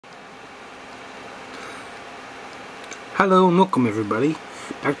Hello and welcome everybody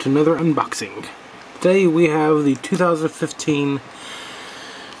back to another unboxing. Today we have the 2015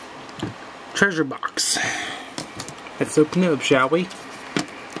 treasure box. Let's open it up, shall we?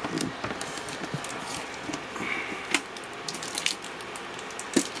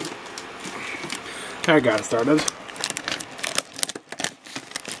 I got it started.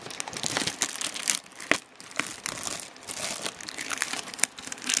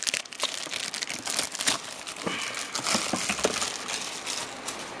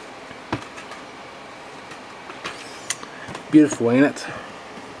 Beautiful, ain't it?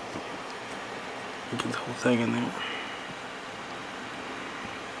 Get the whole thing in there.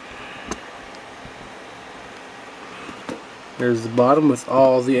 There's the bottom with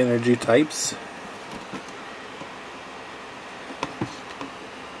all the energy types.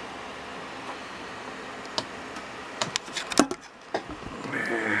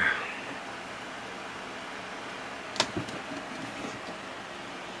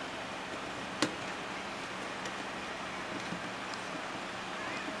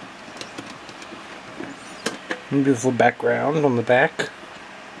 Beautiful background on the back.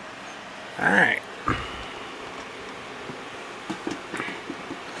 Alright.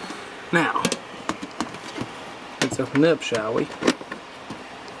 Now, let's open it up, shall we?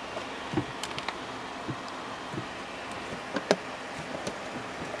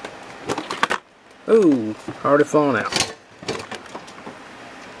 Ooh, already fallen out.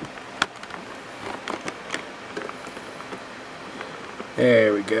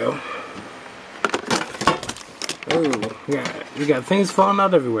 There we go. Oh, you got things falling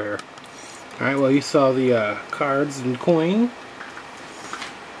out everywhere. Alright, well, you saw the cards and coin.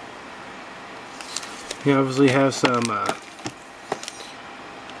 You obviously have some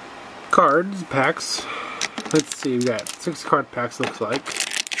cards, packs. Let's see, we got 6 card packs, looks like.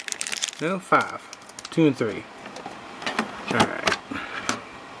 No, 5. 2 and 3. Alright.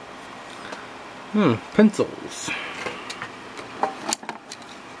 Pencils.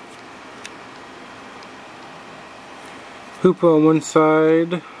 Hoopa on one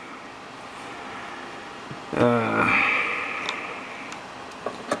side,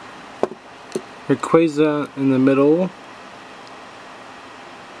 Rayquaza in the middle,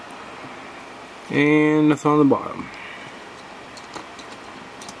 and nothing on the bottom.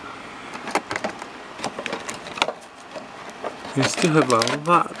 We still have a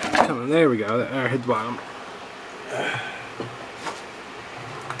lot coming. There we go. There, hit the bottom.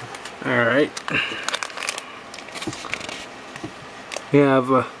 Alright. We have,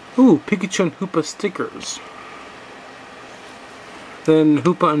 Pikachu and Hoopa stickers. Then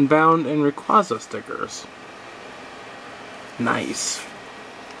Hoopa Unbound and Rayquaza stickers. Nice.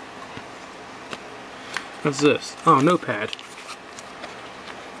 What's this? Oh, notepad.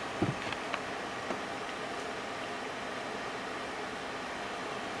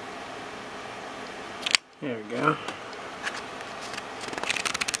 There we go.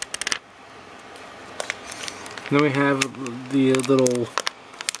 Then we have the little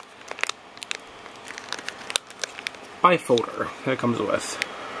bifolder that it comes with.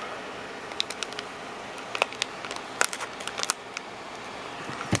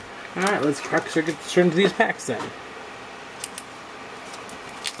 Alright, let's get straight into these packs then.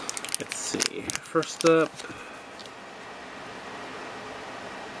 Let's see. First up,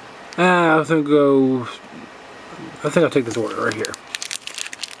 I think I'll take this order right here.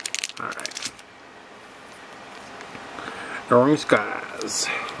 Alright. Roaring Skies.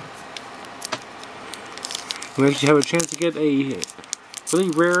 We actually have a chance to get a really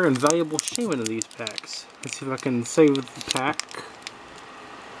rare and valuable Shaman of these packs. Let's see if I can save the pack.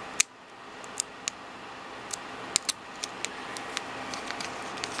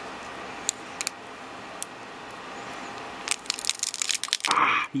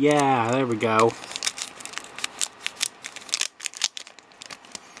 Ah, yeah, there we go.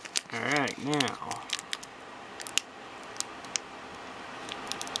 Alright, now.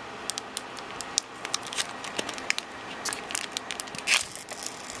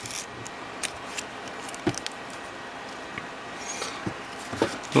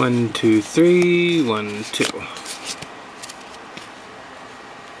 One, two, three, 1, 2.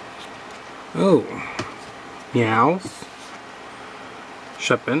 Oh. Meowth.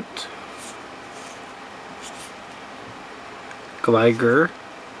 Shuppent. Gligar.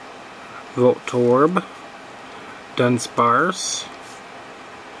 Voltorb. Dunsparce.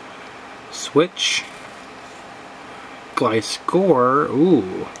 Switch. Gliscor.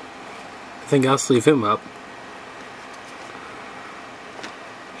 Ooh. I think I'll sleeve him up.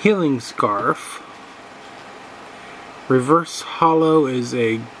 Healing Scarf. Reverse Hollow is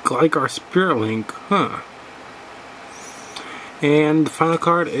a Gligar Spirit Link. Huh. And the final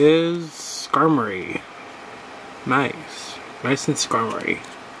card is Skarmory. Nice. Nice and Skarmory.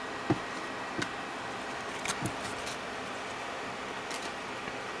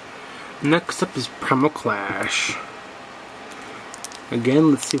 Next up is Primal Clash.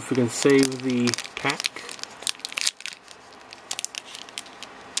 Again, let's see if we can save the pack.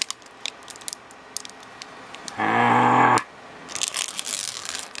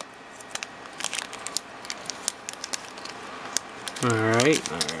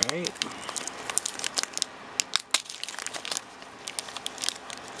 Alright, alright.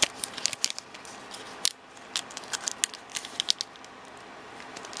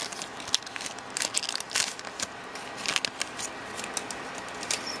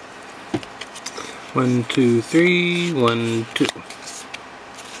 One, two, three, 1, 2.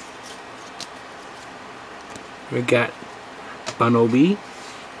 We got Bunnelby,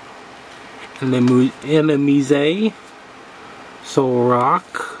 Elimize,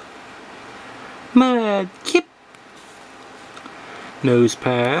 Solrock, Mudkip,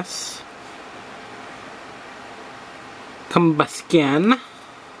 Nosepass, Combusken,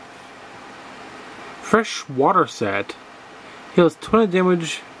 Fresh Water Set, heals 20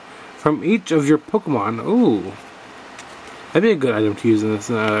 damage from each of your Pokemon. Ooh, that'd be a good item to use in this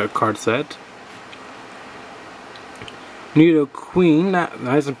card set. Nidoqueen,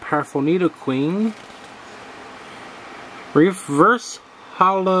 nice and powerful Nidoqueen. Reverse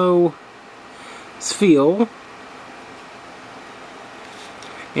Hollow Spheal.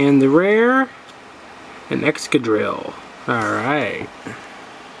 And the rare, an Excadrill. Alright.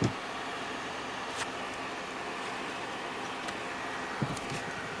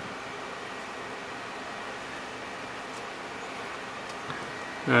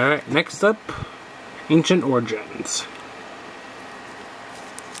 Alright, next up, Ancient Origins.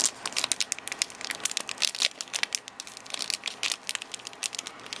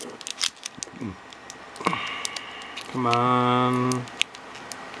 Come on.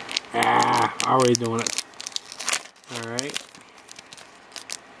 Already doing it. Alright.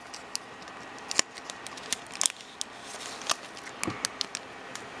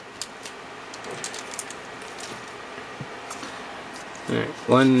 Alright,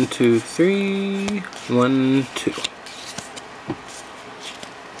 1, 2, 3, 1, 2.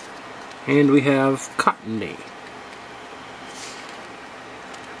 And we have Cottony.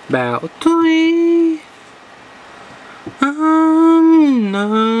 Baltoy.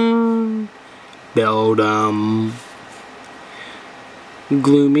 Unknown. Beldum.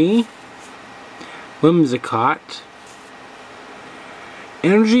 Gloomy. Whimsicott.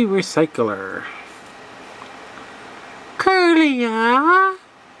 Energy Recycler. Curlia.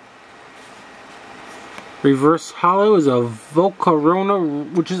 Reverse Hollow is a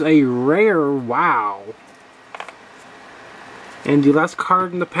Volcarona, which is a rare. Wow. And the last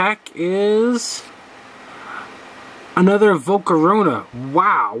card in the pack is another Volcarona.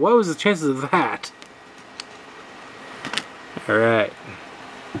 Wow, what was the chances of that? Alright.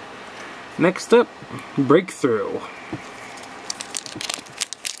 Next up, Breakthrough.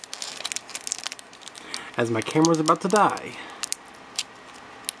 As my camera's about to die.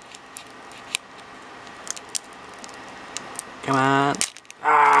 Come on.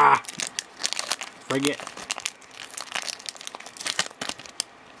 Forget.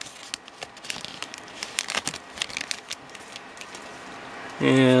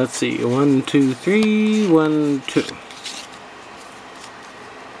 And let's see, 1, 2, 3, 1, 2.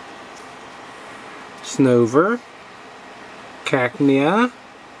 Snover, Cacnea,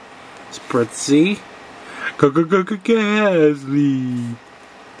 Spritzee, Gasly,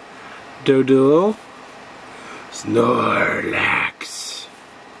 Doduo, Snorlax,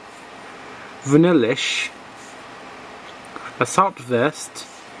 Vanillish, Assault Vest,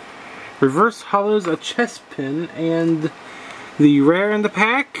 Reverse Hollows a Chespin, and the rare in the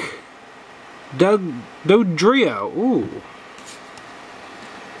pack, Dodrio. Ooh.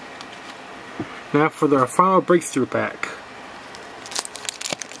 Now for the final Breakthrough pack.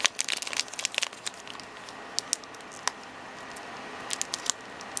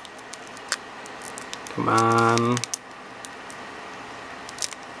 Come on.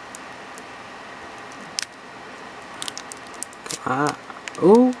 Come on.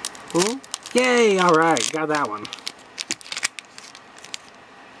 Ooh. Ooh. Yay! Alright, got that one.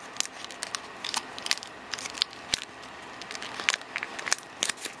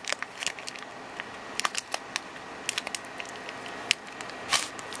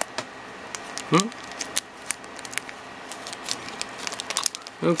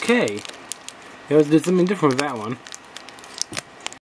 Okay. There's something different with that one.